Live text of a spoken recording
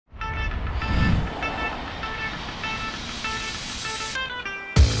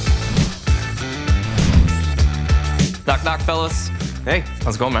Knock, fellas. Hey,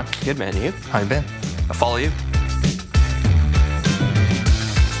 how's it going, man? Good, man. You? How you been? I follow you.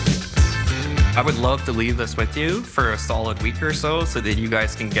 I would love to leave this with you for a solid week or so that you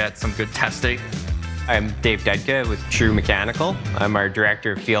guys can get some good testing. I'm Dave Dedka with True Mechanical. I'm our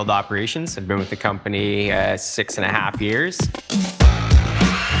Director of Field Operations. I've been with the company 6.5 years.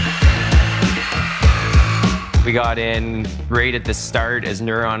 We got in right at the start as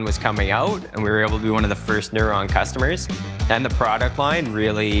Nuron was coming out, and we were able to be one of the first Nuron customers. And the product line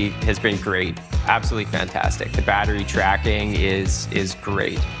really has been great. Absolutely fantastic. The battery tracking is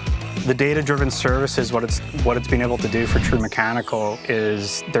great. The data-driven service is what it's been able to do for True Mechanical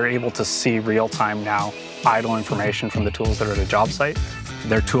is they're able to see real-time now idle information from the tools that are at a job site.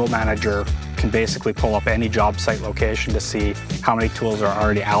 Their tool manager can basically pull up any job site location to see how many tools are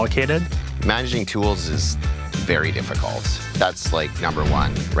already allocated. Managing tools is very difficult. That's like number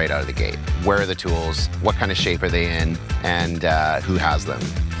one right out of the gate. Where are the tools? What kind of shape are they in? And who has them?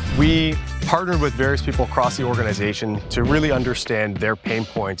 We partnered with various people across the organization to really understand their pain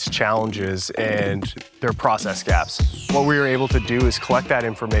points, challenges, and their process gaps. What we were able to do is collect that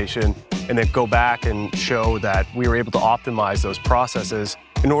information and then go back and show that we were able to optimize those processes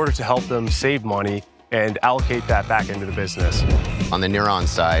in order to help them save money and allocate that back into the business. On the Nuron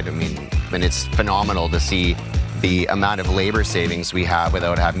side, I mean, it's phenomenal to see the amount of labor savings we have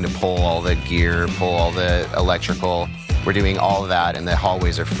without having to pull all the gear, pull all the electrical. We're doing all of that, and the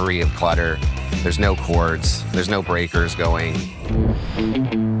hallways are free of clutter. There's no cords, there's no breakers going.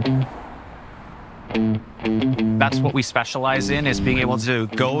 That's what we specialize in, is being able to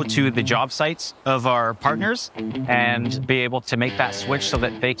go to the job sites of our partners and be able to make that switch so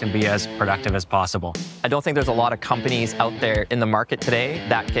that they can be as productive as possible. I don't think there's a lot of companies out there in the market today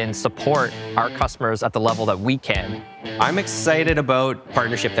that can support our customers at the level that we can. I'm excited about the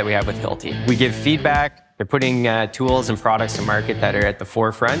partnership that we have with Hilti. We give feedback. They're putting tools and products to market that are at the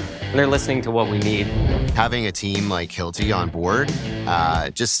forefront, and they're listening to what we need. Having a team like Hilti on board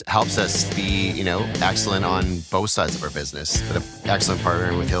just helps us be, excellent on both sides of our business. An excellent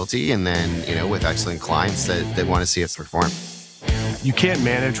partner with Hilti, and then, with excellent clients that want to see us perform. You can't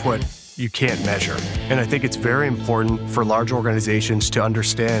manage what you can't measure. And I think it's very important for large organizations to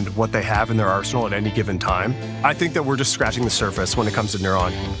understand what they have in their arsenal at any given time. I think that we're just scratching the surface when it comes to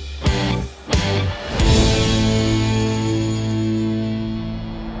Nuron.